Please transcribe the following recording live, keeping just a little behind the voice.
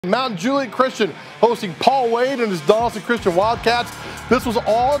Mountain Juliet Christian hosting Paul Wade and his Donaldson Christian Wildcats. This was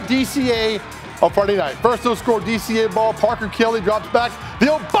all DCA on Friday night. First to score DCA ball, Parker Kelly drops back.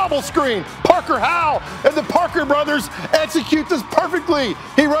 The old bubble screen, Parker Howe, and the Parker brothers execute this perfectly.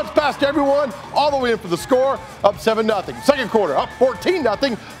 He runs past everyone, all the way in for the score, up 7-0. Second quarter, up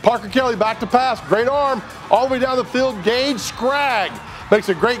 14-0. Parker Kelly back to pass, great arm, all the way down the field. Gage Scragg makes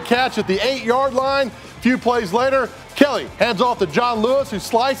a great catch at the 8-yard line. A few plays later, Kelly hands off to John Lewis, who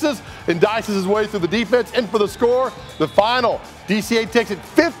slices and dices his way through the defense, in for the score. The final, DCA takes it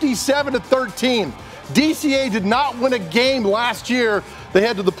 57-13. DCA did not win a game last year. They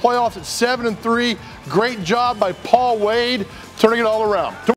head to the playoffs at 7-3. Great job by Paul Wade, turning it all around.